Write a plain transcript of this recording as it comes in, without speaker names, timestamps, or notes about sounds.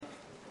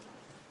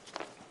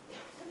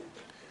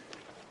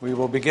We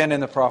will begin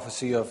in the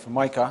prophecy of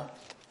Micah.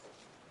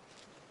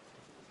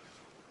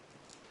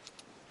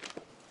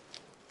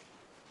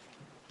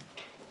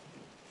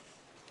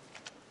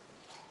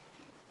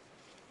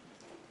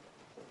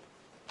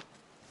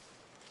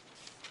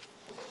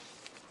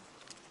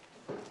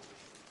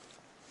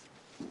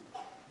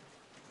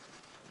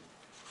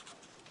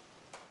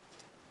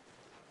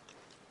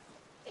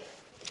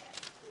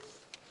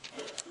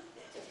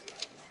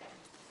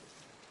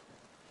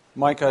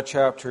 Micah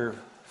chapter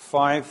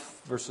 5,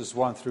 verses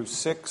 1 through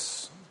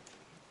 6.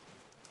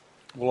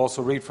 We'll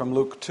also read from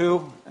Luke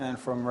 2 and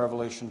from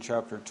Revelation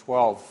chapter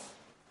 12.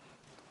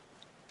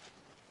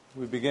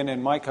 We begin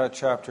in Micah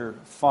chapter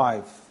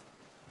 5,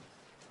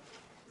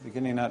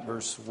 beginning at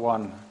verse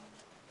 1.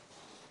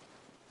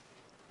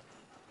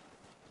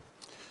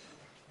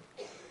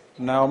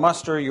 Now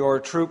muster your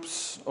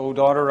troops, O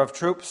daughter of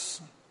troops.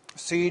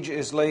 Siege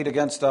is laid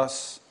against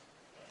us.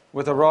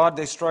 With a rod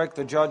they strike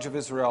the judge of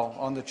Israel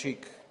on the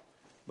cheek.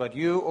 But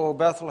you, O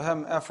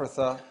Bethlehem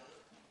Ephrathah,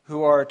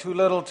 who are too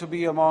little to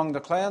be among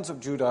the clans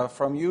of Judah,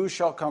 from you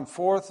shall come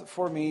forth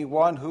for me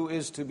one who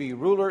is to be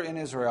ruler in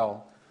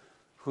Israel,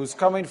 whose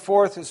coming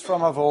forth is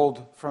from of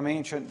old, from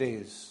ancient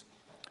days.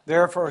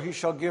 Therefore he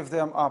shall give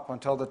them up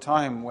until the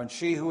time when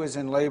she who is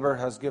in labor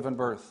has given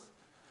birth.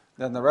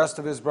 Then the rest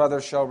of his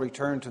brothers shall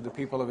return to the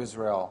people of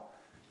Israel.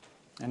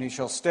 And he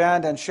shall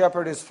stand and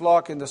shepherd his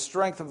flock in the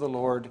strength of the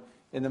Lord,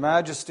 in the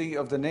majesty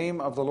of the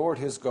name of the Lord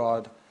his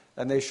God,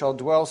 and they shall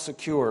dwell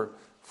secure,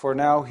 for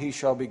now he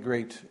shall be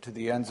great to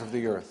the ends of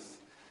the earth.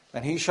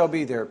 And he shall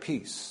be their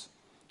peace.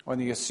 When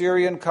the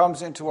Assyrian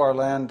comes into our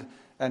land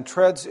and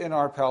treads in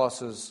our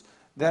palaces,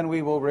 then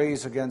we will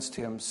raise against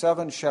him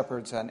 7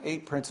 shepherds and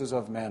 8 princes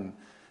of men.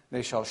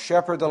 They shall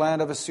shepherd the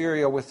land of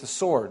Assyria with the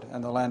sword,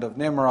 and the land of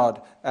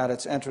Nimrod at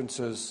its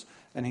entrances,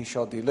 and he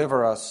shall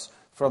deliver us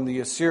from the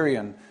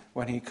Assyrian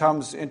when he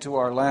comes into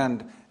our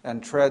land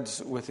and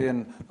treads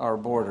within our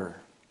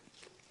border.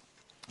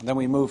 And then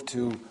we move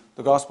to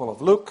the Gospel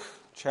of Luke,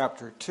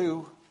 chapter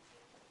 2.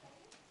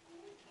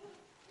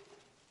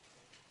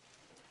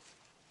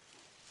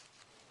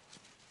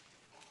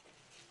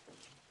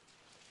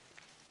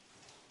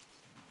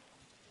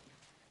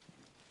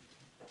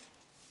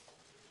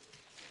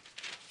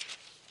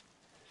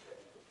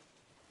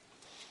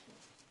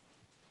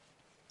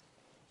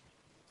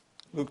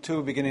 Luke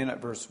 2, beginning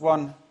at verse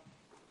 1.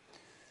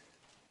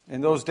 In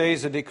those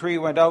days a decree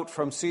went out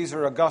from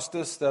Caesar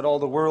Augustus that all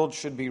the world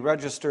should be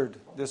registered.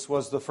 This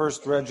was the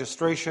first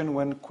registration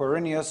when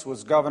Quirinius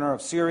was governor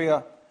of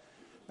Syria,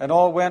 and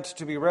all went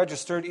to be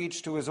registered,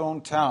 each to his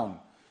own town.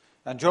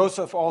 And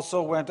Joseph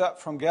also went up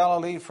from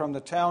Galilee, from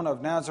the town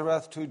of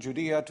Nazareth to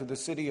Judea, to the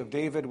city of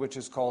David, which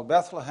is called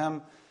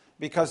Bethlehem,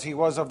 because he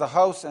was of the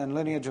house and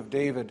lineage of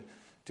David,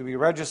 to be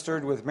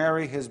registered with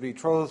Mary, his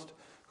betrothed,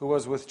 who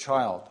was with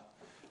child.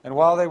 And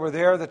while they were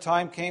there, the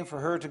time came for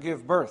her to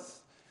give birth.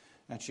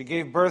 And she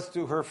gave birth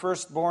to her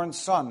firstborn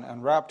son,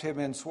 and wrapped him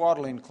in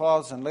swaddling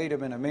cloths, and laid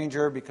him in a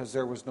manger, because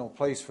there was no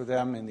place for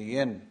them in the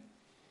inn.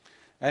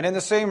 And in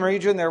the same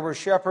region there were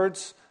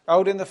shepherds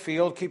out in the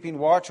field, keeping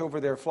watch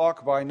over their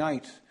flock by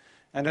night.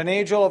 And an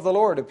angel of the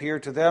Lord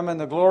appeared to them, and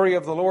the glory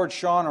of the Lord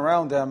shone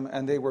around them,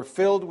 and they were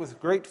filled with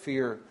great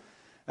fear.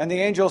 And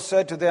the angel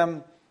said to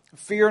them,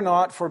 Fear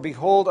not, for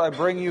behold, I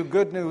bring you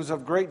good news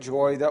of great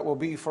joy that will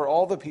be for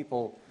all the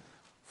people.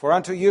 For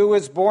unto you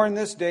is born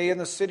this day in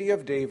the city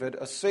of David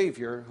a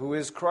Savior, who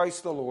is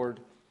Christ the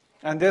Lord.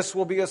 And this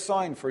will be a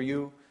sign for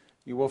you.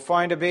 You will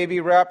find a baby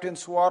wrapped in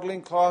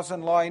swaddling cloths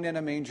and lying in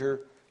a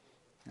manger.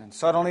 And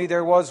suddenly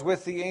there was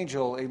with the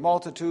angel a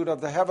multitude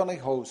of the heavenly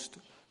host,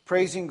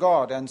 praising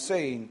God and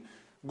saying,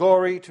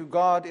 Glory to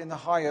God in the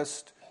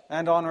highest,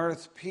 and on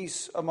earth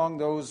peace among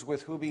those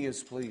with whom he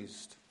is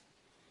pleased.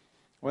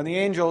 When the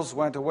angels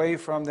went away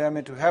from them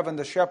into heaven,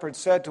 the shepherds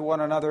said to one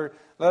another,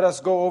 Let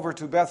us go over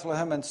to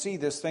Bethlehem and see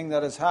this thing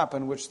that has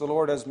happened, which the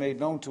Lord has made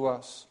known to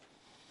us.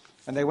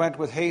 And they went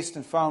with haste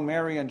and found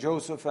Mary and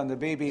Joseph and the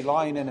baby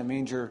lying in a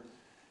manger.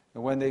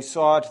 And when they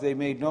saw it, they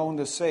made known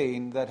the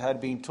saying that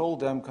had been told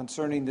them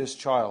concerning this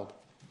child.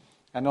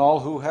 And all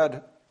who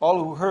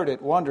heard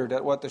it wondered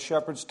at what the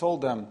shepherds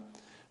told them.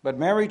 But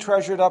Mary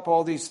treasured up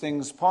all these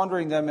things,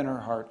 pondering them in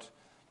her heart.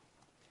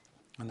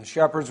 And the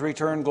shepherds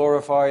returned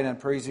glorifying and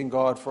praising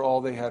God for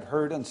all they had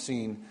heard and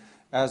seen,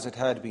 as it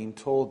had been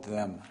told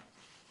them.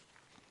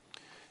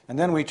 And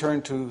then we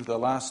turn to the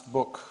last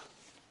book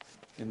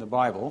in the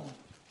Bible,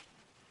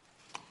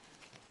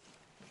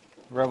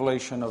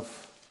 Revelation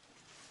of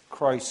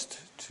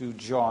Christ to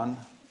John,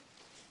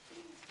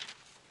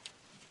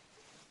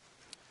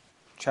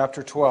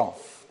 chapter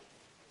 12.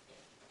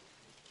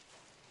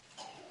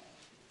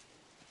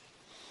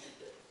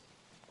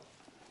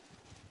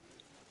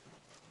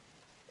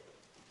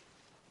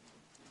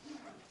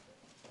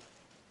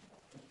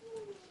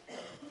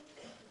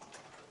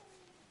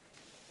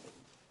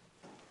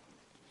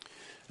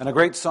 And a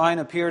great sign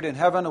appeared in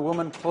heaven, a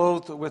woman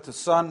clothed with the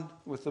sun,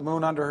 with the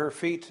moon under her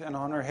feet, and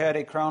on her head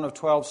a crown of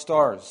 12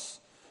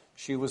 stars.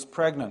 She was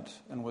pregnant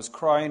and was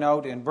crying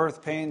out in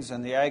birth pains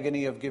and the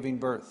agony of giving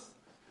birth.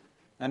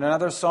 And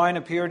another sign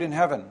appeared in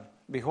heaven.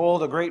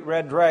 Behold, a great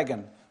red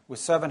dragon, with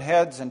 7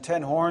 heads and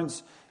 10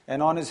 horns,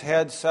 and on his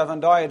head 7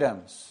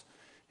 diadems.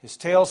 His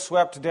tail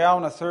swept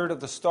down 1/3 of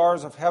the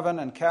stars of heaven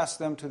and cast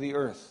them to the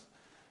earth.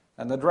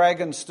 And the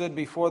dragon stood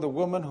before the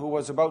woman who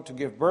was about to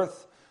give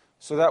birth,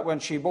 so that when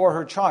she bore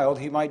her child,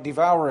 he might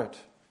devour it.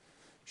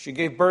 She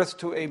gave birth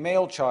to a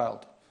male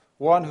child,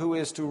 one who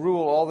is to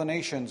rule all the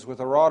nations with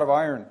a rod of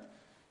iron.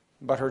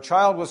 But her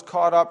child was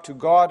caught up to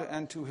God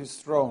and to his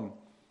throne.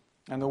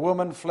 And the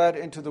woman fled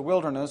into the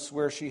wilderness,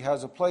 where she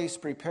has a place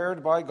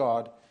prepared by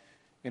God,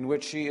 in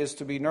which she is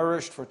to be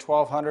nourished for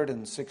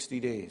 1260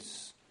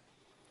 days.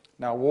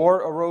 Now war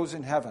arose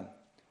in heaven,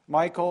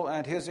 Michael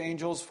and his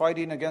angels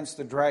fighting against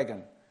the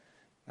dragon.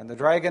 And the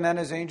dragon and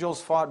his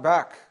angels fought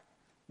back,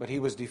 but he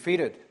was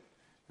defeated,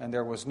 and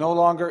there was no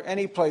longer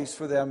any place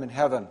for them in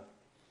heaven.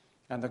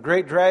 And the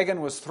great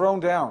dragon was thrown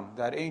down,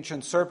 that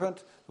ancient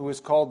serpent, who is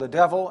called the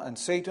devil and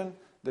Satan,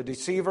 the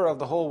deceiver of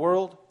the whole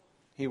world.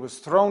 He was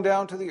thrown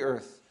down to the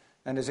earth,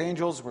 and his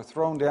angels were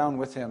thrown down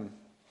with him.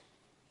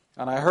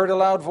 And I heard a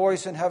loud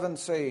voice in heaven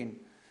saying,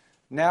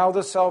 Now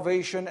the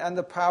salvation and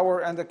the power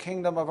and the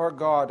kingdom of our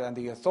God and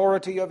the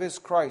authority of his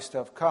Christ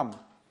have come.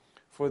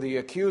 For the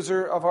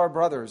accuser of our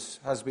brothers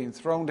has been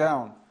thrown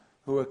down,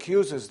 who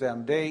accuses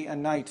them day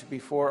and night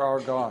before our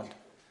God.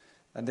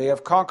 And they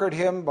have conquered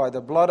him by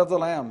the blood of the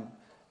Lamb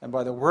and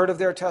by the word of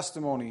their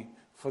testimony,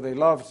 for they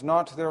loved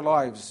not their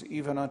lives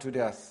even unto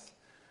death.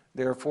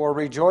 Therefore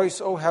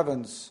rejoice, O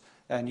heavens,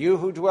 and you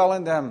who dwell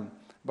in them.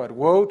 But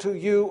woe to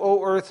you,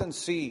 O earth and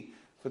sea,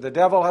 for the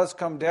devil has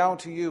come down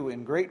to you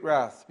in great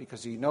wrath,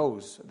 because he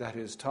knows that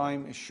his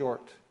time is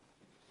short.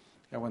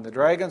 And when the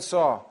dragon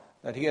saw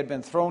that he had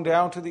been thrown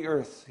down to the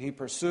earth, he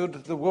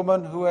pursued the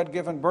woman who had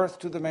given birth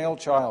to the male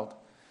child.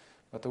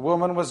 But the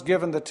woman was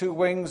given the 2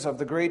 wings of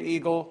the great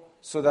eagle,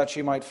 so that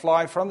she might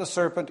fly from the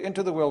serpent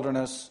into the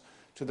wilderness,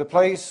 to the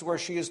place where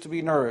she is to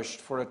be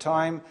nourished for a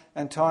time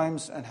and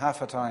times and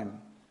half a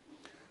time.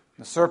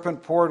 The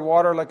serpent poured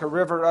water like a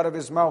river out of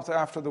his mouth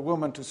after the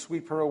woman to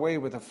sweep her away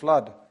with a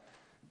flood.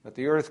 But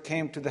the earth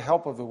came to the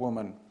help of the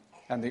woman,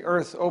 and the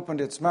earth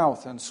opened its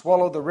mouth and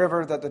swallowed the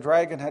river that the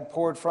dragon had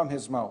poured from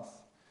his mouth.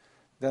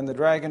 Then the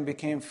dragon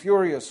became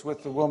furious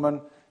with the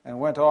woman and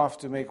went off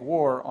to make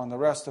war on the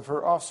rest of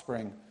her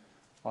offspring,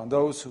 on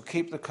those who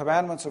keep the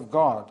commandments of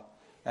God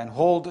and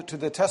hold to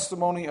the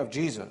testimony of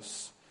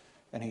Jesus.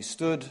 And he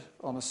stood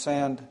on the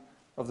sand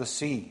of the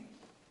sea.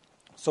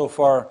 So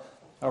far,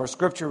 our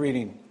scripture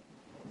reading.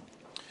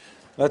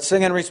 Let's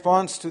sing in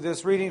response to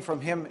this reading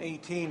from hymn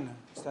 18,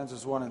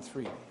 stanzas 1 and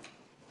 3.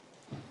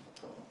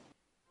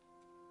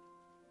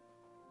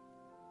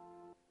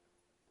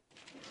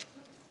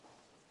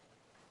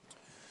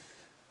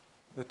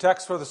 The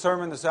text for the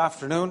sermon this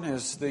afternoon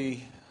is the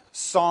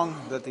song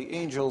that the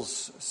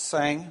angels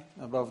sang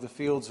above the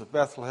fields of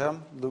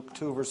Bethlehem, Luke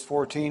 2, verse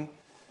 14.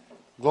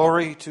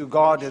 Glory to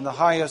God in the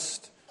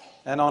highest,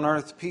 and on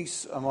earth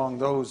peace among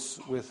those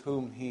with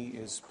whom he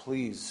is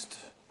pleased.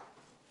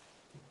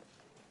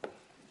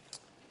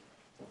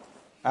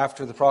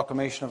 After the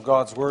proclamation of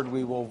God's word,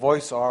 we will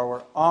voice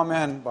our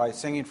Amen by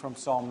singing from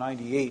Psalm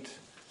 98,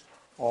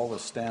 all the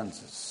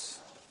stanzas.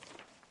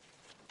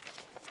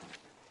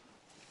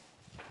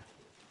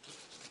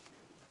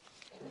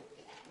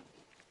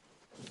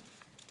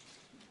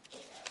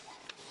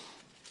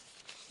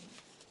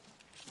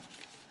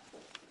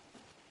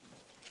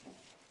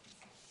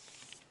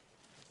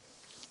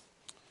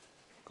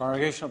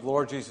 Congregation of the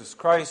Lord Jesus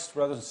Christ,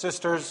 brothers and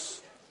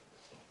sisters,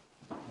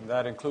 and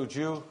that includes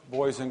you,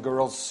 boys and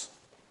girls.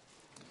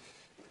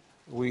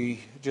 We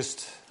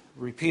just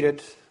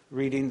repeated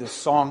reading the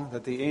song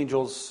that the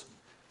angels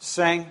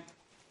sang.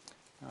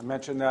 I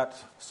mentioned that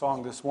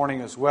song this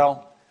morning as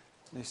well.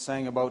 They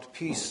sang about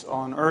peace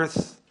on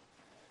earth.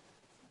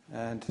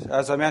 And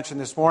as I mentioned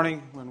this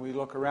morning, when we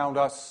look around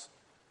us,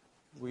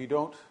 we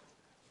don't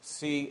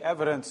see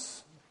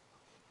evidence,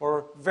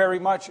 or very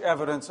much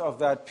evidence, of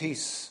that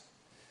peace.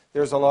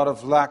 There's a lot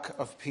of lack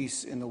of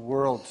peace in the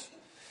world.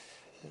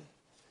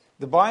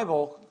 The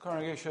Bible,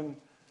 congregation,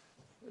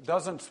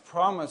 doesn't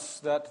promise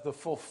that the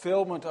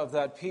fulfillment of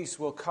that peace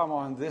will come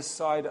on this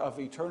side of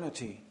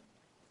eternity.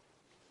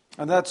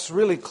 And that's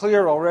really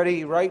clear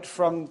already right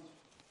from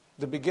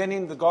the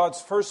beginning,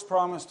 God's first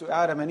promise to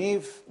Adam and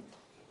Eve.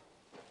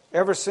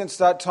 Ever since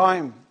that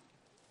time,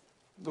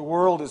 the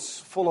world is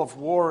full of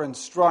war and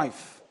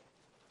strife.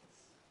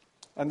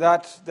 And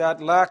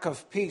that lack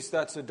of peace,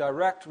 that's a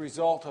direct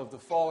result of the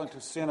fall into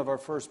sin of our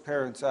first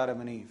parents, Adam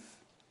and Eve.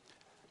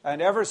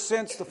 And ever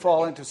since the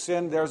fall into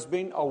sin, there's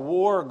been a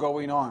war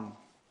going on.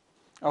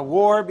 A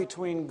war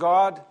between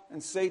God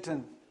and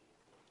Satan.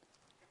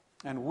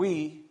 And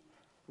we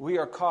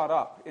are caught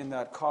up in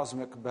that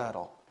cosmic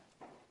battle.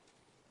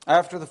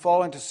 After the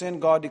fall into sin,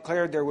 God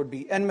declared there would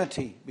be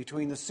enmity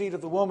between the seed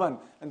of the woman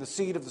and the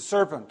seed of the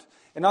serpent.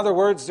 In other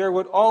words, there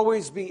would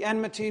always be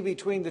enmity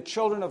between the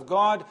children of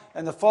God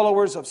and the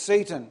followers of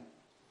Satan.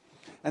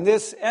 And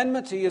this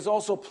enmity is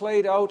also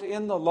played out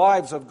in the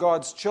lives of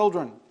God's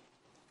children.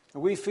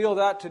 And we feel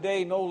that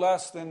today no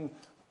less than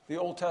the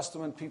Old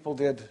Testament people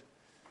did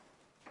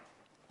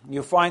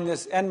You find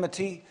this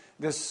enmity,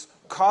 this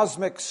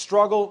cosmic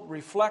struggle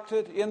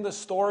reflected in the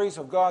stories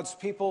of God's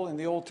people in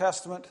the Old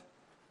Testament.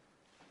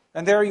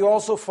 And there you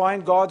also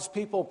find God's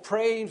people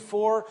praying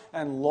for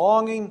and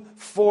longing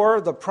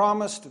for the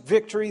promised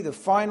victory, the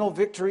final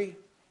victory.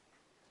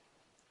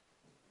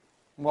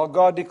 And while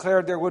God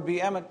declared there would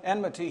be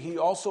enmity, He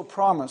also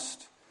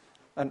promised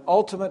an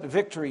ultimate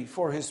victory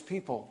for His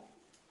people.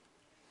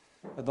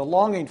 And the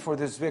longing for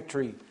this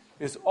victory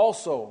is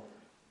also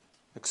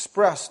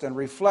expressed and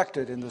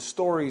reflected in the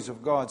stories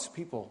of God's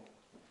people.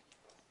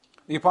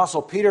 The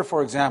Apostle Peter,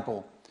 for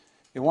example,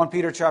 in 1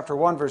 Peter chapter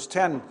 1, verse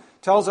 10,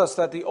 tells us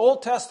that the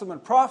Old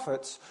Testament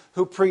prophets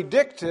who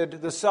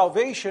predicted the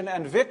salvation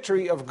and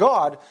victory of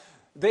God,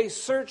 they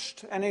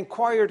searched and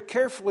inquired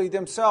carefully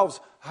themselves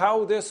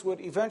how this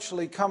would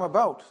eventually come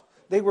about.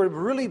 They were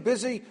really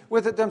busy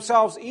with it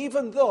themselves,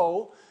 even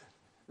though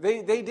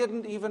they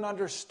didn't even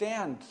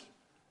understand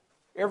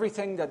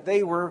everything that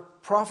they were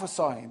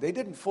prophesying. They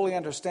didn't fully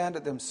understand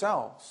it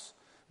themselves,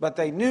 but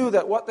they knew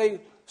that what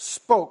they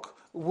spoke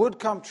would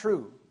come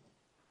true.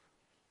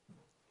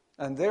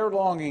 And their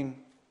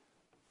longing,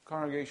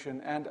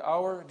 congregation, and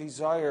our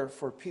desire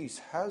for peace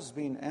has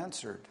been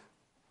answered.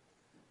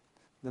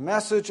 The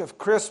message of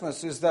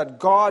Christmas is that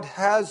God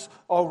has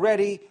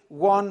already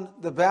won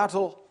the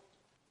battle.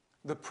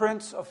 The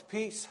Prince of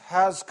Peace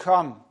has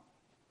come.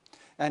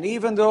 And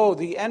even though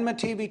the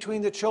enmity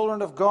between the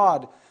children of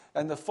God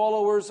and the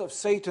followers of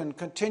Satan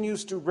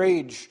continues to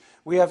rage,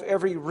 we have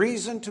every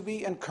reason to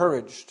be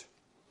encouraged,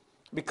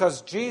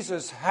 because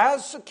Jesus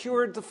has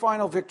secured the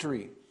final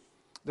victory.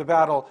 The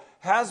battle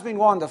has been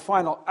won. The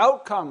final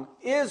outcome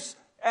is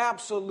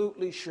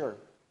absolutely sure.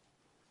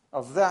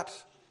 Of that,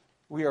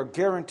 we are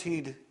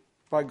guaranteed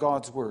by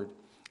God's word.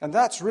 And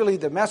that's really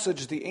the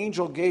message the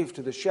angel gave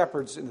to the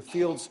shepherds in the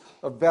fields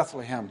of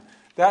Bethlehem.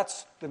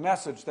 That's the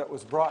message that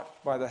was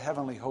brought by the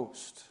heavenly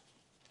host.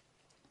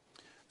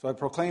 So I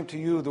proclaim to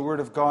you the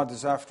word of God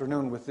this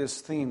afternoon with this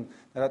theme,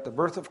 that at the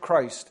birth of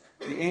Christ,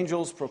 the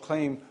angels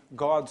proclaim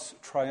God's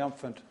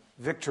triumphant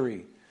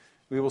victory.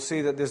 We will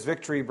see that this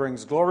victory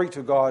brings glory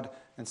to God,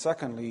 and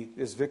secondly,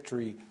 this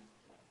victory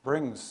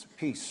brings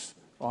peace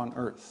on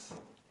earth.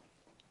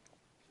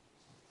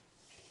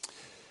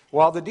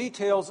 While the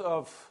details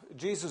of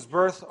Jesus'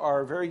 birth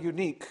are very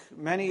unique,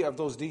 many of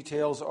those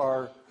details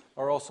are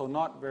also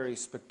not very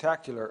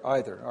spectacular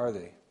either, are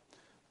they?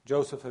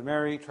 Joseph and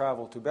Mary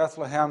traveled to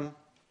Bethlehem,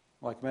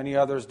 like many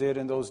others did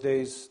in those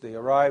days. They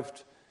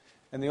arrived,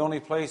 and the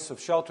only place of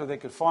shelter they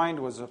could find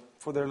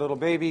for their little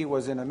baby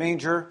was in a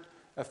manger,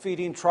 a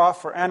feeding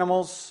trough for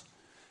animals.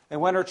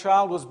 And when her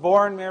child was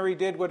born, Mary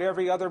did what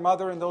every other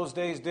mother in those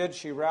days did.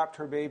 She wrapped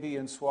her baby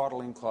in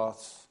swaddling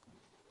cloths.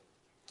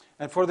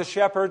 And for the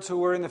shepherds who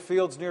were in the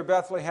fields near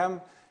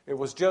Bethlehem, it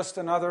was just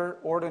another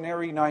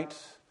ordinary night.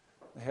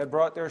 They had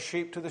brought their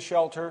sheep to the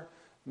shelter.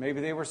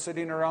 Maybe they were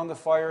sitting around the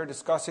fire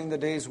discussing the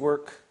day's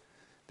work.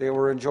 They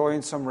were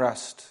enjoying some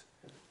rest.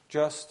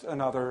 Just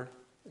another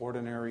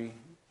ordinary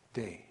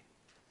day.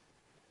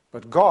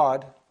 But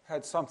God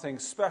had something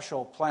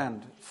special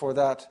planned for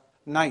that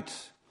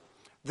night.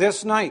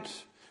 This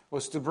night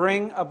was to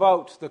bring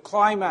about the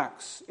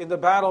climax in the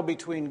battle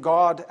between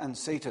God and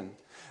Satan.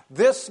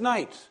 This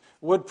night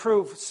would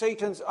prove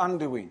Satan's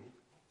undoing.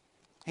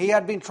 He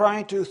had been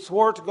trying to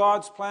thwart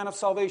God's plan of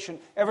salvation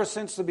ever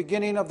since the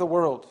beginning of the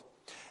world.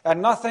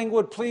 And nothing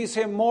would please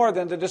him more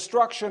than the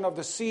destruction of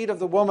the seed of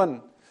the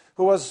woman,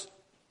 who was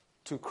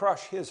to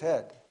crush his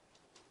head.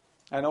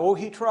 And oh,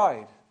 he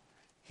tried.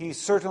 He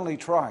certainly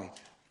tried.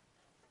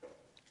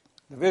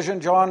 The vision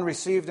John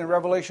received in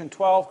Revelation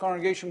 12,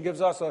 congregation, gives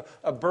us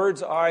a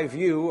bird's eye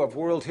view of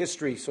world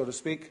history, so to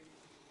speak.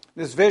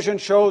 This vision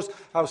shows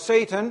how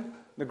Satan,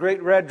 the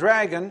great red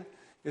dragon,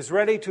 is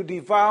ready to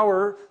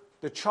devour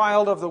the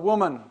child of the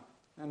woman.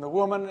 And the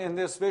woman in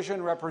this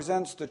vision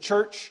represents the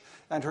church,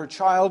 and her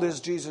child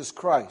is Jesus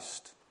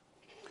Christ.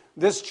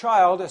 This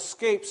child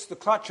escapes the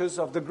clutches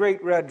of the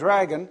great red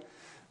dragon,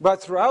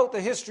 but throughout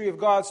the history of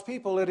God's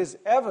people, it is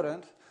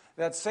evident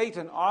that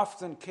Satan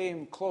often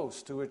came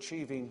close to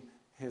achieving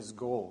his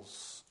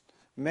goals.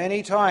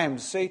 Many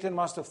times Satan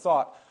must have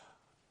thought,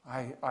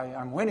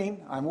 I'm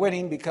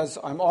winning because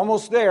I'm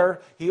almost there.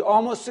 He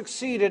almost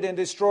succeeded in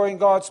destroying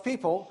God's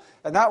people,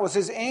 and that was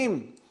his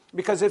aim.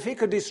 Because if he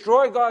could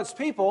destroy God's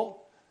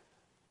people,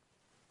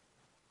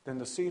 then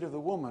the seed of the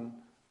woman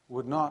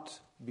would not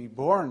be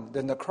born.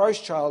 Then the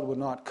Christ child would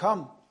not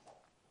come.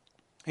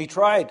 He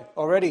tried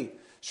already.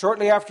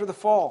 Shortly after the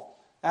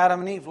fall,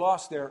 Adam and Eve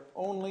lost their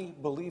only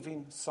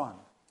believing son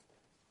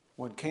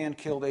when Cain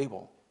killed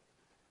Abel.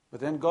 But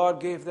then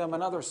God gave them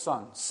another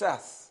son,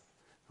 Seth,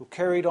 who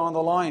carried on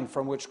the line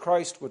from which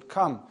Christ would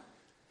come.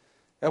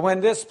 And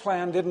when this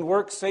plan didn't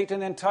work,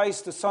 Satan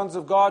enticed the sons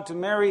of God to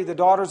marry the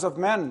daughters of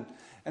men.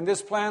 And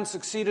this plan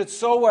succeeded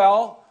so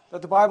well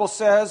that the Bible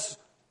says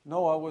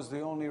Noah was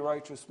the only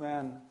righteous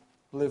man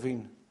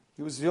living.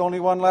 He was the only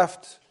one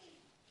left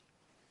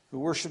who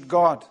worshiped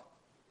God.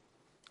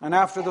 And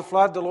after the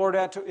flood, the Lord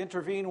had to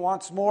intervene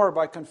once more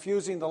by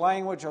confusing the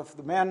language of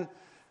the men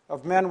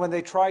of men when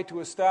they tried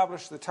to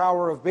establish the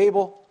Tower of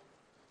Babel.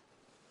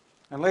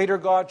 And later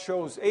God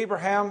chose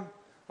Abraham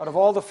out of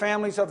all the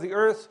families of the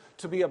earth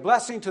to be a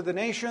blessing to the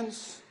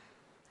nations.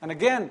 And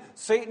again,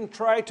 Satan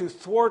tried to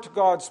thwart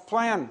God's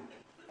plan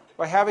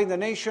by having the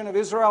nation of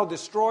Israel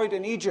destroyed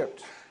in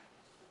Egypt.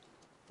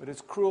 But his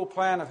cruel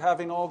plan of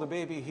having all the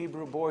baby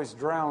Hebrew boys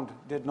drowned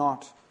did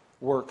not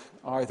work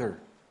either.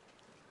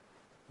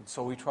 And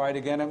so he tried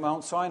again at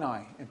Mount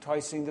Sinai,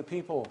 enticing the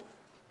people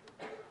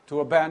to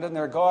abandon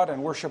their God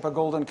and worship a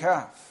golden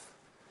calf.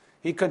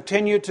 He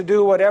continued to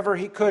do whatever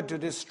he could to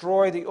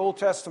destroy the Old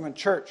Testament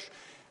church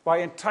by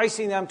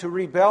enticing them to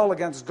rebel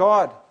against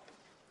God,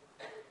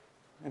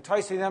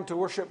 enticing them to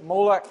worship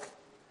Molech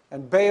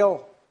and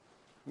Baal,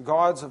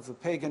 gods of the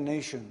pagan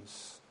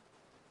nations.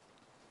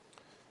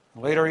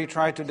 Later he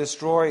tried to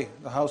destroy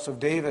the house of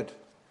David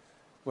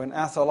when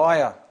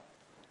Athaliah,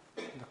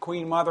 the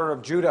queen mother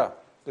of Judah,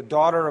 the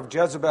daughter of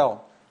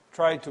Jezebel,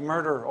 tried to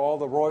murder all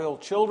the royal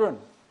children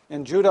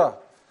in Judah.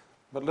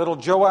 But little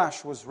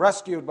Joash was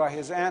rescued by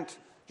his aunt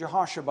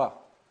Jehoshaphat.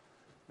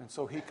 And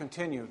so he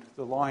continued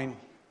the line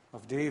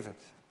of David.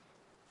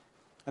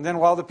 And then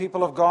while the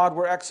people of God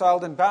were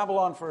exiled in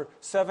Babylon for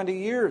 70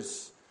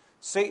 years,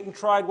 Satan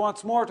tried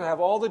once more to have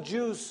all the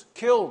Jews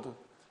killed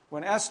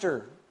when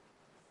Esther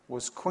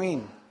was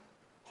queen.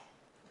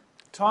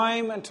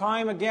 Time and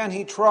time again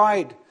he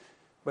tried,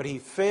 but he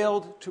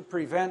failed to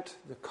prevent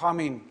the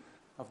coming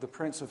of the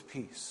Prince of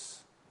Peace.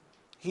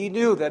 He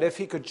knew that if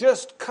he could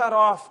just cut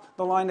off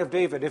the line of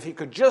David, if he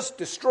could just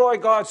destroy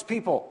God's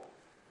people,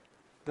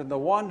 then the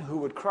one who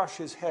would crush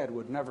his head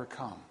would never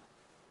come.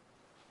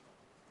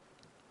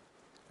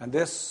 And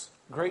this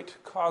great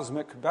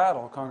cosmic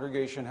battle,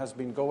 congregation, has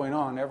been going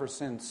on ever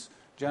since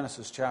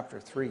Genesis chapter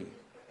 3.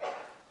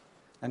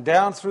 And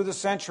down through the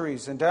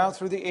centuries and down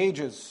through the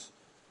ages,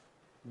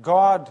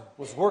 God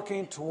was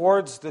working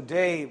towards the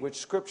day which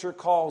Scripture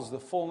calls the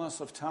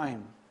fullness of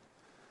time.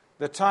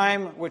 The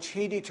time which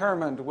he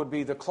determined would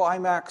be the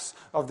climax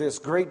of this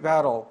great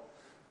battle.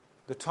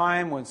 The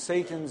time when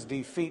Satan's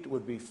defeat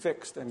would be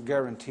fixed and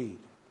guaranteed.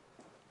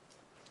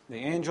 The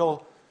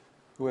angel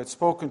who had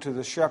spoken to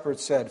the shepherd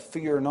said,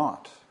 "Fear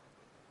not.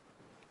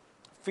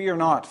 Fear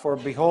not, for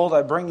behold,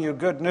 I bring you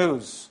good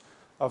news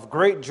of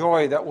great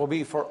joy that will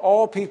be for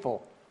all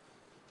people.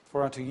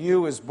 For unto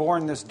you is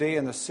born this day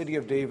in the city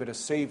of David a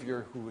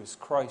Savior who is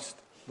Christ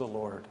the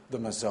Lord, the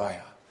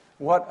Messiah."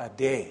 What a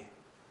day.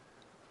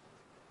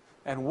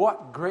 And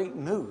what great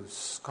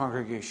news,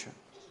 congregation.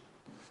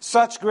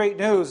 Such great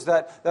news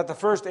that the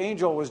first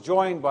angel was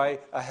joined by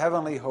a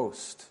heavenly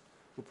host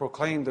who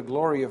proclaimed the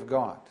glory of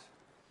God.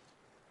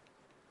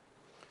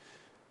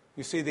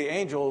 You see, the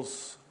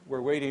angels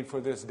were waiting for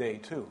this day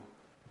too.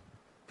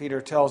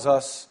 Peter tells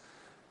us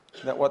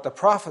that what the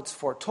prophets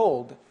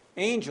foretold,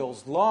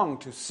 angels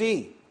longed to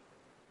see.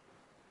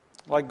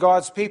 Like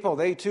God's people,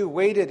 they too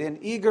waited in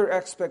eager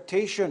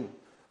expectation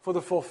for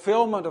the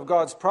fulfillment of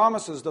God's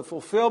promises, the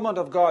fulfillment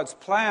of God's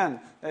plan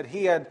that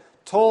he had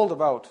told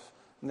about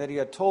and that he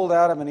had told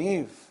Adam and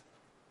Eve.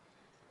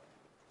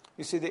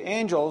 You see, the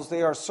angels,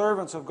 they are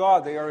servants of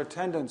God. They are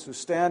attendants who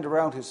stand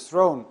around his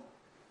throne.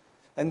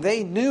 And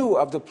they knew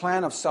of the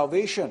plan of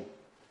salvation.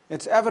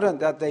 It's evident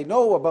that they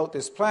know about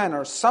this plan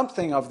or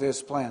something of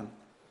this plan.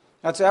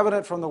 That's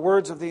evident from the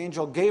words of the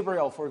angel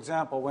Gabriel, for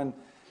example, when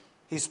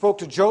he spoke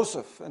to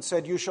Joseph and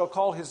said, "You shall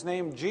call his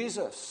name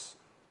Jesus,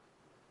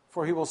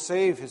 for he will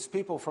save his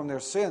people from their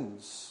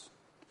sins."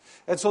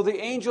 And so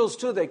the angels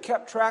too, they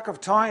kept track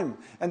of time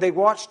and they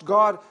watched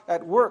God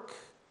at work.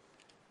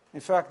 In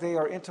fact, they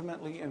are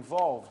intimately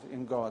involved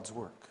in God's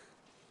work.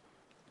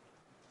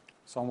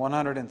 Psalm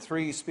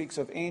 103 speaks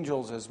of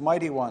angels as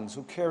mighty ones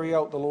who carry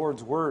out the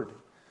Lord's word.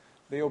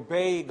 They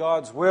obey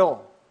God's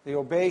will. They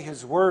obey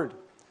his word.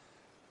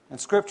 And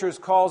Scriptures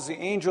calls the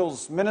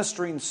angels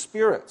ministering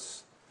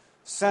spirits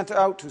sent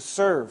out to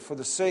serve for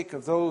the sake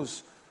of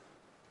those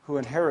who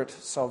inherit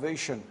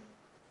salvation.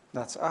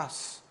 That's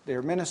us. They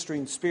are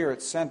ministering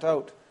spirits sent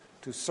out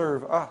to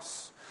serve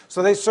us.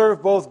 So they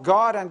serve both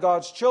God and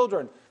God's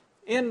children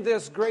in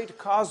this great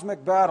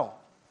cosmic battle.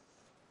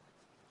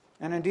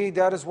 And indeed,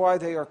 that is why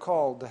they are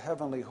called the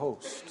heavenly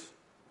host.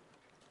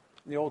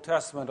 The Old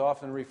Testament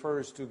often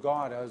refers to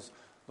God as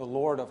the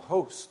Lord of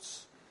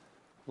hosts,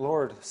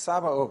 Lord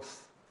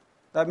Sabaoth.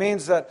 That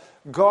means that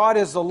God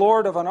is the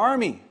Lord of an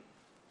army.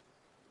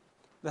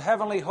 The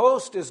heavenly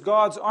host is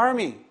God's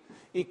army,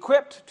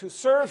 equipped to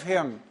serve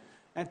him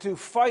and to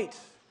fight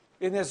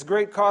in this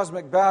great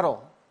cosmic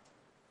battle.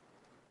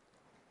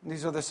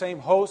 These are the same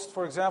hosts,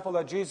 for example,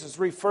 that Jesus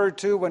referred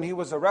to when he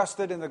was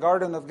arrested in the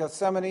Garden of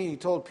Gethsemane. He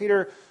told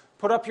Peter,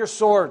 "Put up your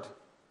sword.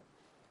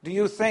 Do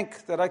you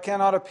think that I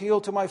cannot appeal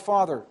to my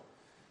Father,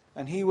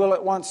 and he will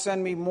at once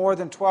send me more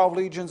than 12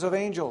 legions of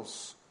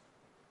angels?"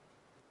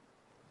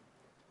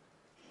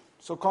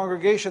 So,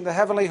 congregation, the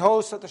heavenly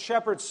hosts that the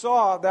shepherds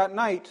saw that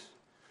night,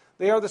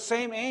 they are the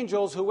same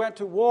angels who went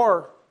to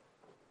war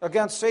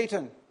against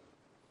Satan.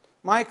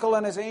 Michael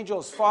and his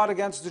angels fought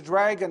against the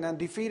dragon and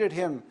defeated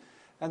him.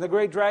 And the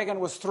great dragon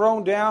was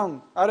thrown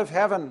down out of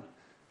heaven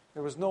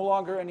There was no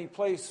longer any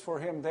place for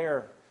him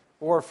there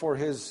or for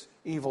his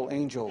evil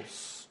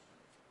angels.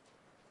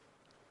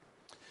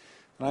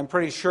 And I'm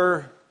pretty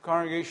sure,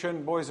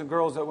 congregation, boys and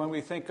girls, that when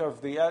we think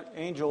of the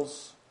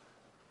angels,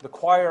 the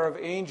choir of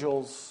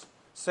angels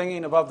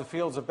singing above the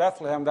fields of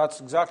Bethlehem, that's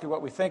exactly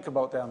what we think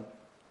about them.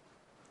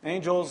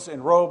 Angels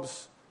in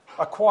robes,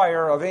 a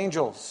choir of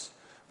angels.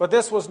 But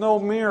this was no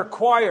mere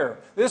choir.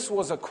 This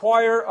was a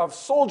choir of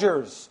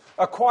soldiers,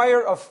 a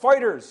choir of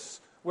fighters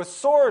with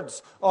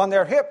swords on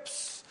their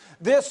hips.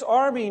 This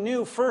army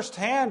knew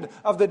firsthand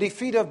of the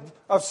defeat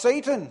of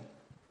Satan.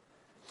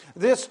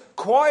 This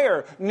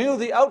choir knew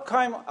the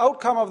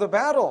outcome of the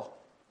battle.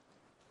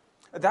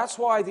 That's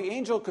why the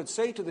angel could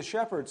say to the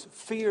shepherds,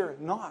 "Fear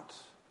not,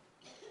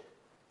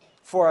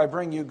 for I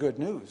bring you good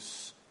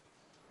news."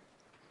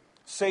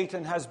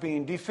 Satan has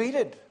been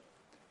defeated.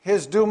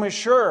 His doom is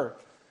sure.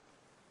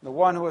 The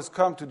one who has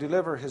come to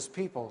deliver his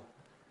people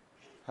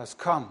has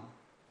come.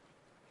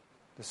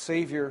 The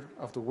Savior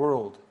of the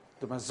world,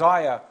 the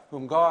Messiah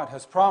whom God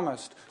has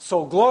promised.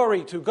 So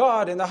glory to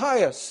God in the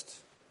highest.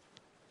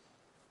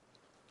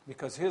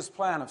 Because his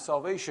plan of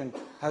salvation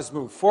has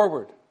moved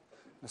forward.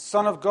 The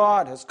Son of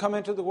God has come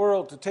into the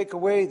world to take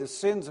away the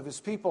sins of his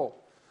people.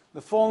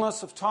 The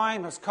fullness of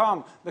time has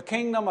come. The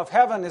kingdom of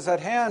heaven is at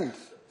hand.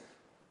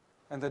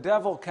 And the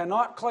devil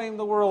cannot claim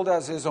the world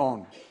as his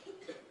own.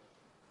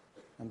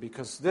 And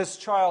because this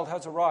child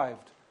has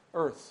arrived,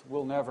 earth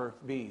will never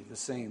be the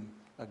same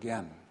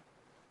again.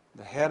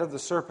 The head of the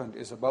serpent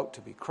is about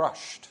to be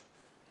crushed.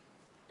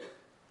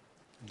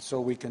 And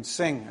so we can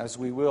sing, as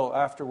we will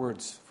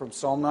afterwards, from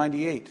Psalm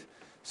 98.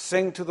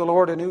 Sing to the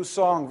Lord a new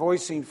song,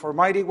 voicing, for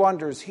mighty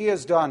wonders he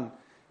has done.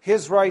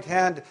 His right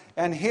hand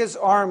and his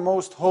arm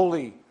most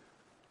holy,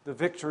 the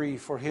victory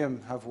for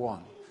him have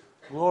won.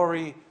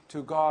 Glory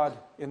to God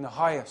in the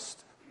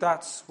highest.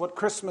 That's what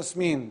Christmas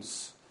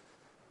means.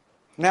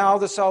 Now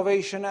the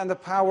salvation and the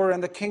power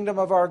and the kingdom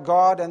of our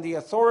God and the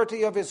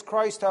authority of his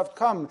Christ have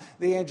come,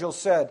 the angel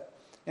said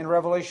in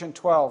Revelation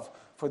 12.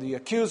 For the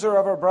accuser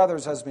of our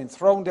brothers has been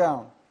thrown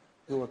down,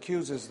 who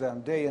accuses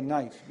them day and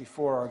night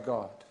before our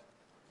God.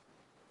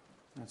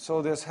 And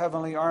so this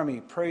heavenly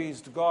army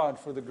praised God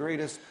for the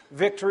greatest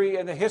victory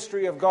in the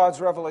history of God's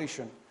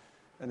revelation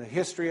and the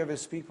history of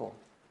his people.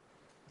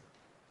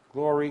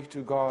 Glory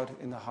to God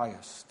in the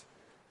highest,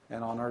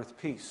 and on earth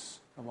peace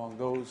among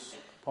those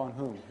upon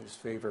whom his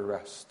favor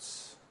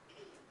rests.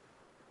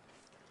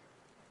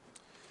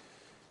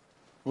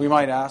 We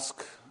might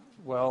ask,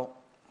 well,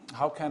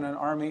 how can an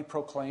army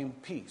proclaim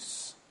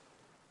peace?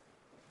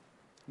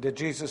 Did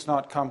Jesus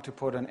not come to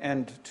put an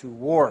end to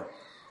war?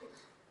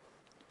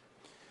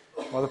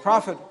 Well, the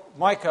prophet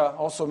Micah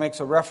also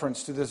makes a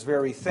reference to this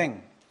very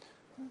thing.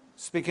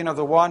 Speaking of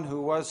the one who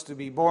was to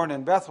be born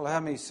in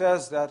Bethlehem, he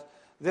says that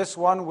this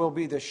one will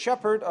be the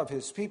shepherd of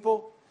his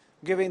people,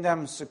 giving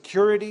them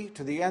security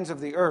to the ends of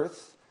the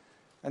earth.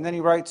 And then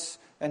he writes,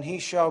 and he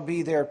shall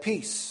be their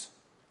peace.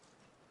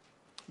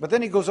 But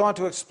then he goes on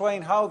to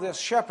explain how this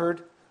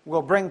shepherd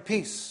will bring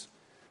peace.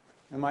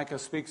 And Micah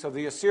speaks of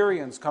the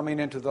Assyrians coming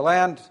into the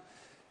land.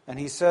 And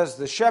he says,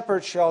 the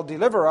shepherd shall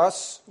deliver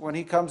us when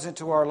he comes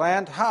into our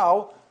land.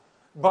 How?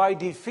 By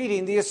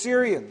defeating the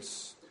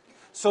Assyrians.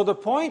 So the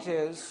point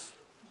is,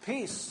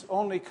 peace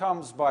only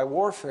comes by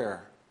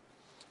warfare.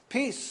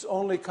 Peace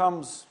only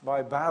comes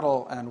by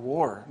battle and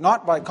war,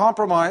 not by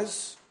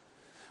compromise,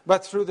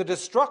 but through the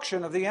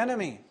destruction of the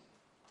enemy.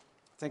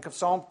 Think of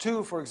Psalm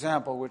 2, for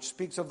example, which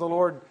speaks of the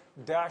Lord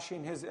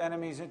dashing his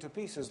enemies into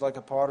pieces like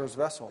a potter's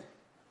vessel.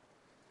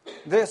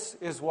 This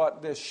is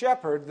what this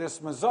shepherd,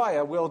 this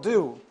Messiah, will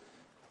do,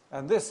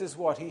 and this is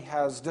what he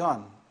has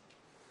done.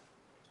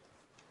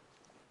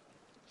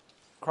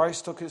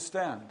 Christ took his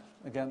stand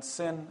against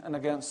sin and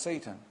against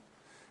Satan.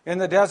 In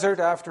the desert,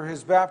 after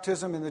his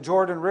baptism in the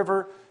Jordan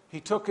River, he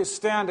took his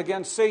stand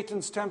against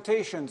Satan's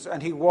temptations,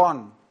 and he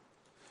won.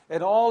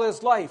 In all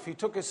his life, he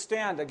took his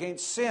stand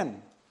against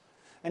sin.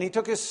 And he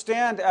took his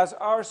stand as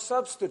our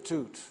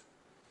substitute,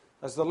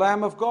 as the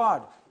Lamb of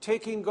God,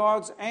 taking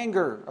God's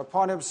anger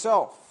upon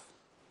himself.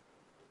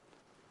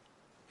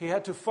 He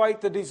had to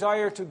fight the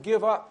desire to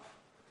give up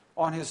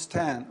on his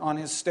stand.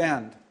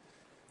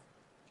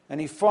 And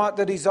he fought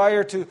the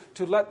desire to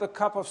let the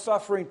cup of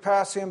suffering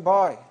pass him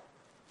by.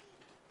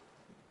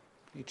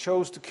 He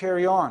chose to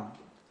carry on,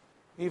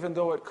 even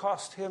though it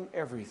cost him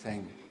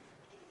everything.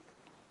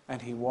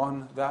 And he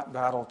won that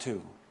battle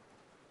too.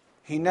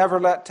 He never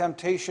let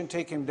temptation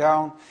take him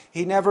down.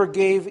 He never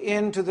gave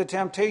in to the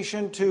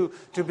temptation to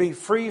be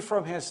free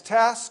from his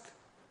task.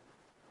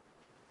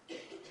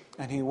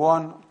 And he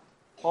won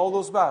all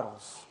those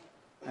battles.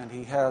 And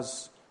he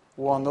has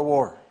won the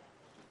war.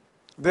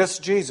 This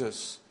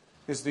Jesus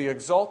is the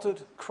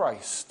exalted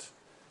Christ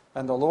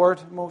and the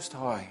Lord Most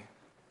High.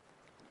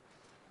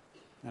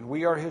 And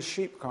we are his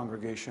sheep,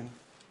 congregation,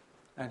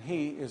 and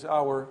he is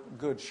our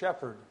good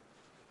shepherd.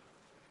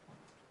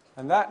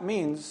 And that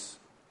means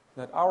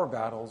that our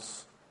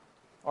battles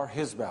are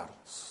his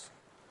battles.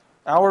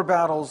 Our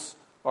battles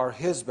are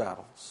his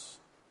battles.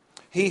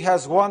 He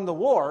has won the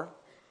war,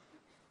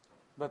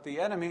 but the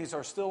enemies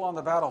are still on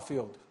the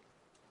battlefield.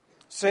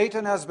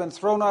 Satan has been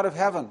thrown out of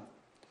heaven,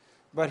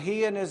 but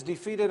he and his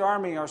defeated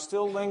army are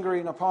still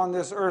lingering upon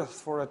this earth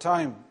for a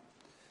time.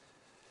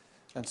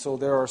 And so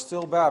there are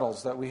still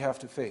battles that we have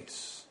to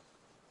face.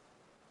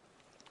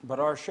 But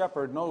our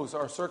shepherd knows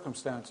our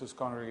circumstances,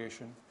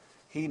 congregation.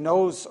 He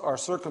knows our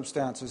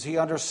circumstances. He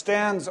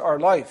understands our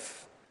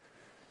life.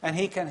 And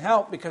he can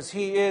help because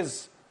he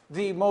is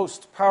the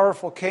most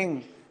powerful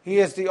king. He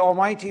is the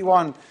Almighty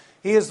One.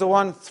 He is the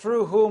one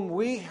through whom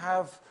we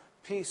have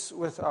peace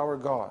with our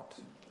God.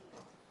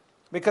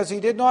 Because he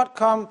did not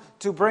come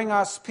to bring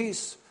us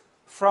peace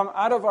from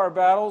out of our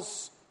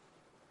battles,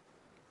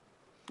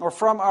 or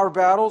from our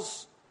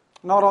battles,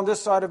 not on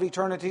this side of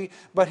eternity,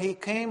 but he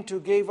came to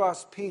give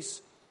us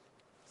peace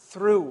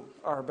through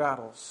our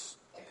battles.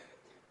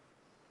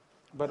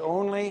 But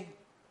only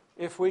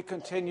if we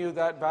continue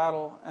that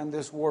battle and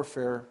this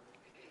warfare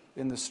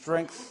in the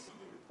strength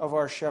of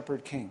our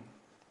Shepherd King.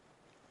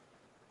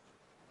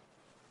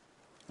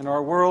 In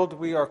our world,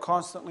 we are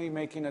constantly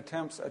making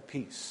attempts at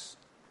peace.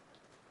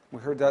 We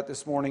heard that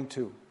this morning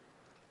too.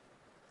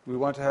 We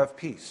want to have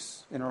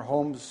peace in our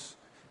homes,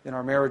 in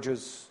our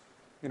marriages,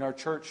 in our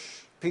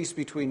church, peace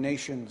between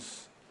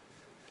nations.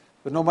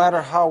 But no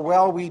matter how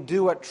well we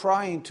do at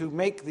trying to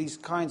make these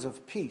kinds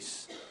of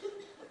peace,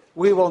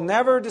 we will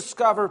never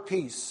discover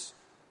peace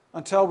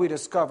until we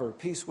discover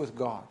peace with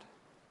God.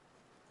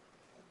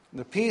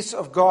 The peace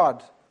of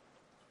God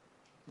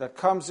that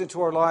comes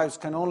into our lives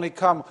can only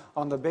come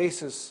on the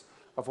basis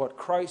of what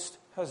Christ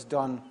has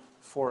done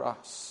for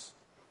us.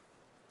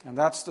 And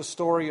that's the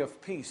story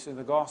of peace in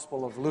the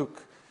Gospel of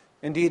Luke.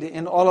 Indeed,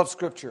 in all of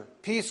Scripture,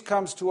 peace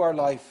comes to our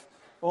life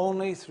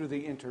only through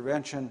the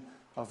intervention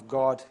of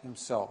God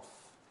Himself.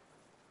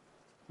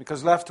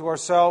 Because left to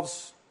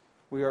ourselves,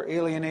 we are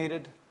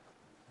alienated,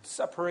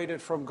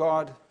 separated from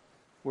God.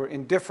 We're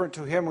indifferent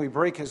to Him. We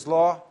break His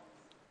law.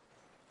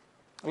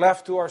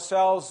 Left to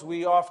ourselves,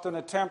 we often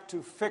attempt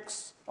to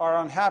fix our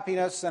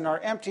unhappiness and our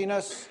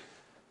emptiness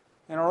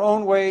in our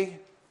own way.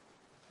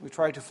 We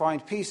try to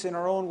find peace in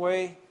our own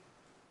way.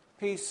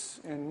 Peace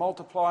in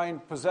multiplying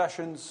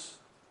possessions.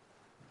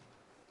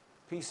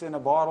 Peace in a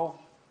bottle.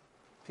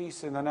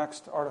 Peace in the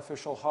next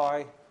artificial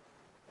high.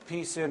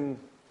 Peace in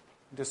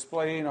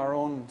displaying our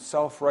own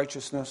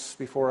self-righteousness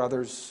before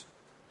others.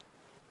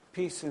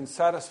 Peace in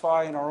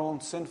satisfying our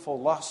own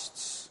sinful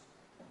lusts.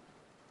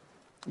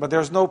 But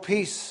there's no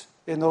peace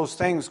in those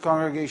things,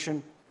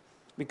 congregation,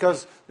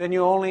 because then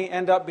you only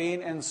end up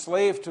being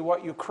enslaved to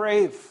what you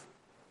crave.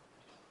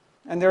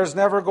 And there's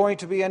never going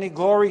to be any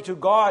glory to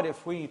God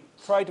if we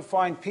try to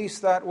find peace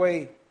that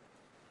way.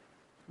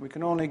 We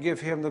can only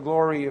give Him the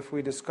glory if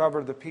we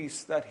discover the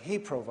peace that He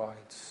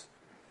provides.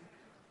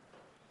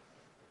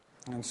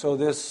 And so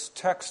this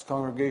text,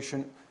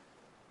 congregation,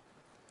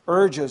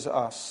 urges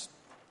us,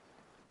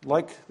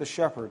 like the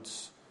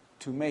shepherds,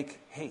 to make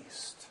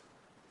haste.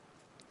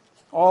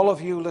 All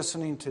of you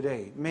listening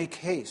today, make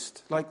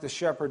haste like the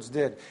shepherds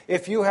did.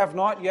 If you have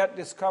not yet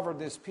discovered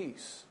this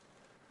peace,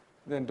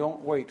 then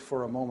don't wait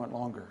for a moment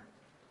longer.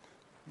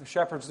 The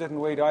shepherds didn't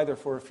wait either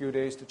for a few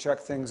days to check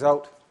things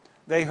out.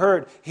 They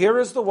heard, here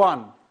is the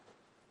one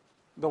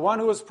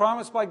who was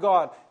promised by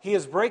God. He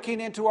is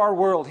breaking into our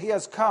world. He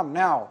has come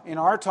now in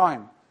our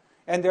time.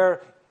 And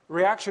their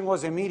reaction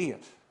was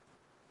immediate.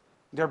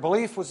 Their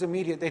belief was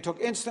immediate. They took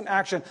instant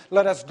action.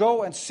 Let us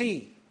go and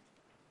see.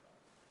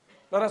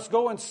 Let us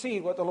go and see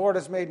what the Lord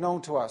has made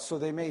known to us. So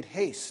they made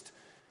haste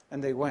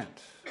and they went.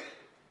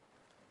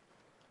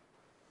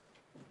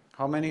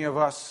 How many of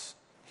us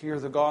hear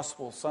the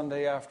gospel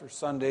Sunday after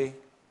Sunday?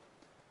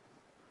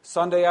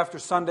 Sunday after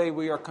Sunday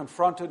we are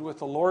confronted with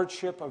the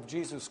lordship of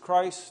Jesus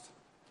Christ.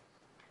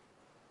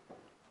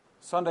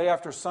 Sunday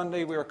after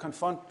Sunday we are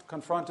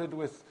confronted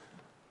with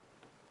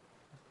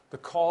the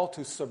call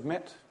to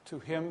submit to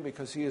Him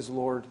because He is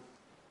Lord.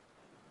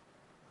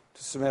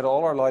 To submit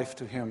all our life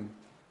to Him.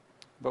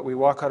 But we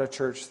walk out of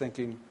church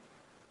thinking,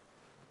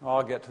 oh,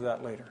 I'll get to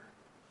that later.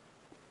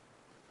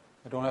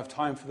 I don't have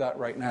time for that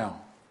right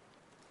now.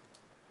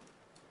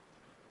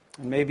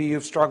 And maybe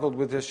you've struggled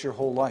with this your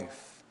whole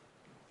life.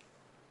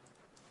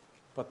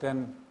 But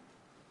then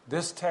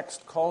this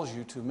text calls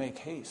you to make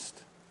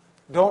haste.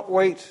 Don't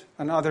wait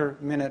another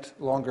minute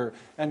longer.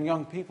 And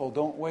young people,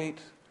 don't wait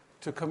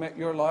to commit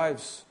your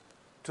lives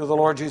to the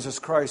Lord Jesus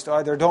Christ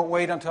either. Don't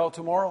wait until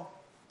tomorrow,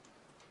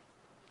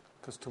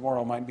 because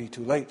tomorrow might be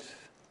too late.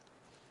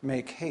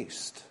 Make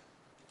haste.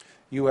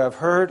 You have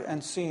heard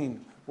and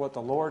seen what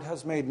the Lord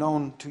has made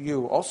known to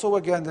you. Also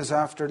again this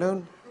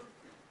afternoon,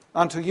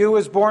 unto you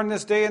is born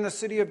this day in the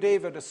city of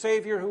David a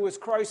Savior who is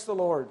Christ the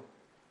Lord.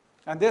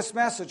 And this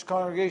message,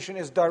 congregation,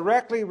 is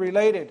directly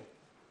related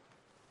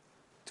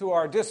to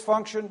our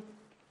dysfunction,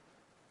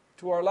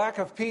 to our lack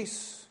of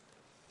peace,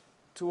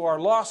 to our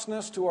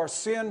lostness, to our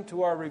sin,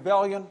 to our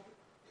rebellion.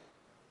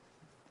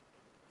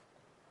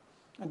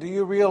 And do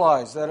you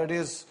realize that it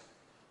is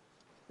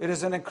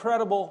an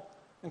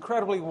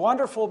incredibly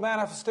wonderful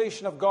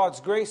manifestation of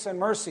God's grace and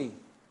mercy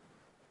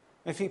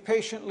if He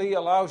patiently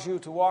allows you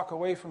to walk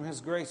away from His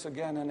grace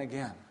again and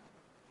again.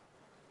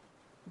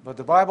 But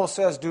the Bible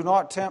says, do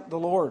not tempt the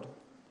Lord.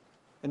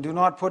 and do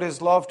not put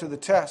his love to the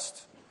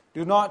test.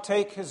 Do not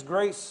take his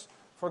grace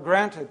for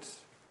granted.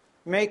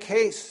 Make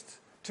haste.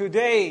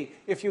 Today,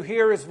 if you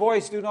hear his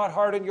voice, do not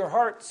harden your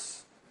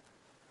hearts.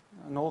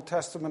 An Old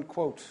Testament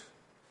quote.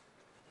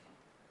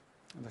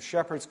 And the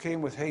shepherds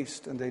came with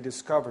haste, and they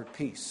discovered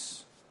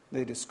peace.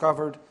 They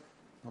discovered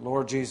the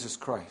Lord Jesus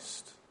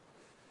Christ.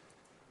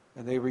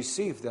 And they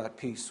received that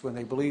peace when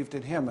they believed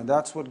in him. And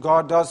that's what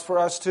God does for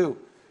us too.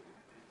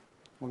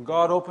 When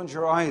God opens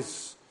your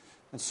eyes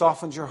and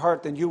softens your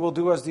heart, then you will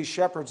do as these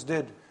shepherds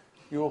did.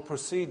 You will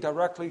proceed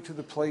directly to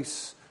the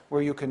place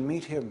where you can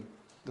meet him,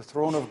 the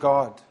throne of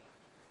God,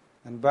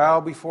 and bow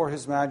before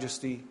his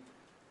majesty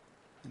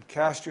and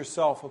cast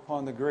yourself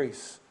upon the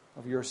grace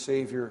of your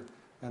Savior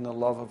and the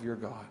love of your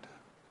God.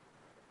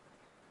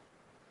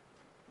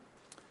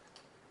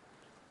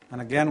 And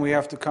again, we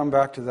have to come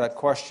back to that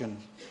question.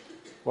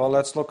 Well,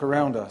 let's look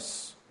around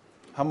us.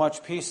 How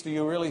much peace do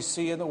you really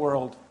see in the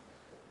world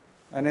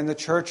and in the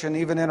church and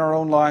even in our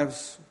own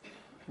lives?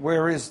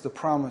 Where is the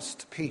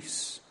promised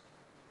peace?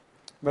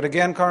 But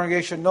again,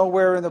 congregation,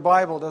 nowhere in the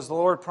Bible does the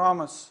Lord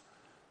promise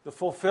the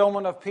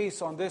fulfillment of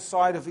peace on this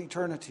side of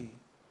eternity.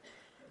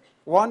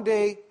 One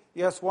day,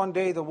 yes, one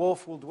day the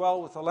wolf will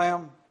dwell with the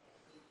lamb.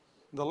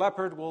 The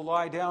leopard will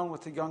lie down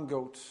with the young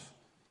goat.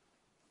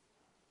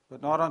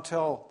 But not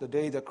until the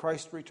day that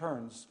Christ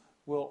returns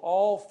will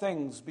all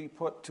things be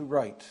put to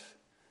right.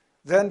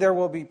 Then there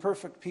will be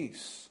perfect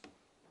peace.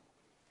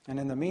 And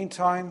in the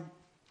meantime,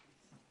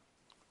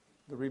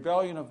 the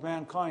rebellion of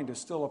mankind is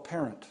still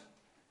apparent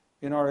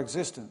in our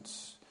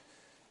existence.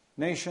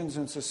 Nations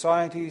and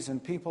societies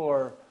and people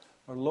are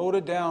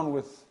loaded down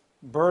with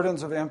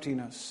burdens of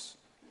emptiness.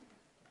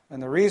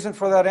 And the reason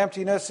for that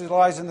emptiness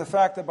lies in the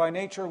fact that by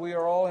nature we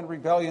are all in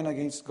rebellion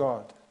against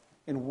God,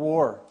 in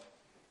war.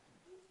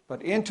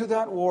 But into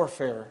that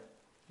warfare,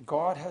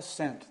 God has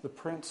sent the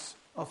Prince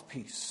of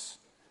Peace.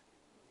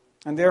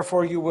 And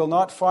therefore you will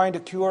not find a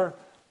cure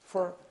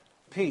for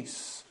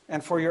peace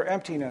and for your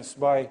emptiness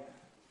by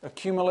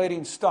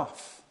accumulating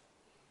stuff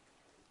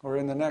or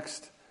in the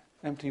next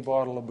empty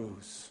bottle of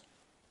booze.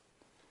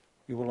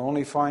 You will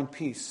only find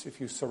peace if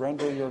you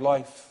surrender your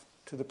life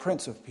to the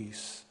Prince of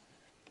Peace.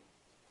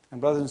 And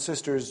brothers and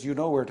sisters, you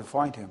know where to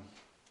find him.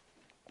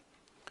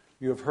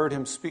 You have heard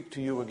him speak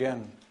to you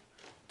again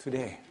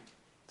today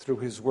through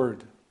his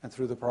word and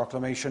through the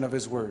proclamation of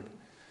his word.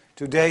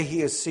 Today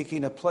he is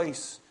seeking a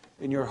place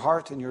in your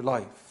heart and your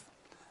life.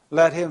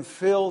 Let him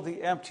fill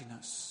the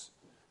emptiness.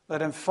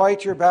 Let him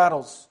fight your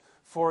battles,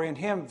 for in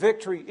him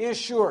victory is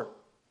sure,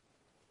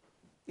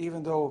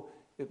 even though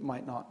it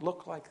might not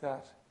look like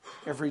that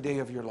every day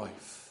of your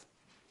life.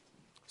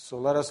 So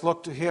let us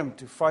look to him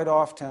to fight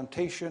off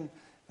temptation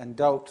and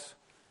doubt.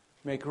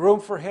 Make room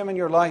for him in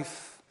your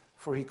life,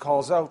 for he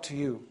calls out to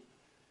you.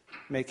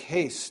 Make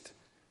haste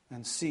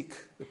and seek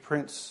the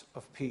Prince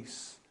of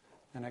Peace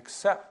and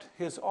accept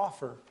his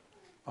offer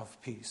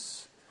of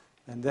peace.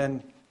 And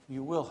then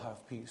you will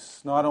have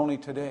peace, not only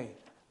today,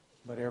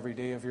 but every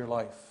day of your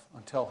life.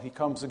 Until he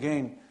comes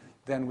again,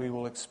 then we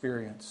will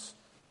experience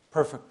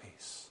perfect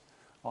peace.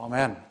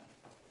 Amen.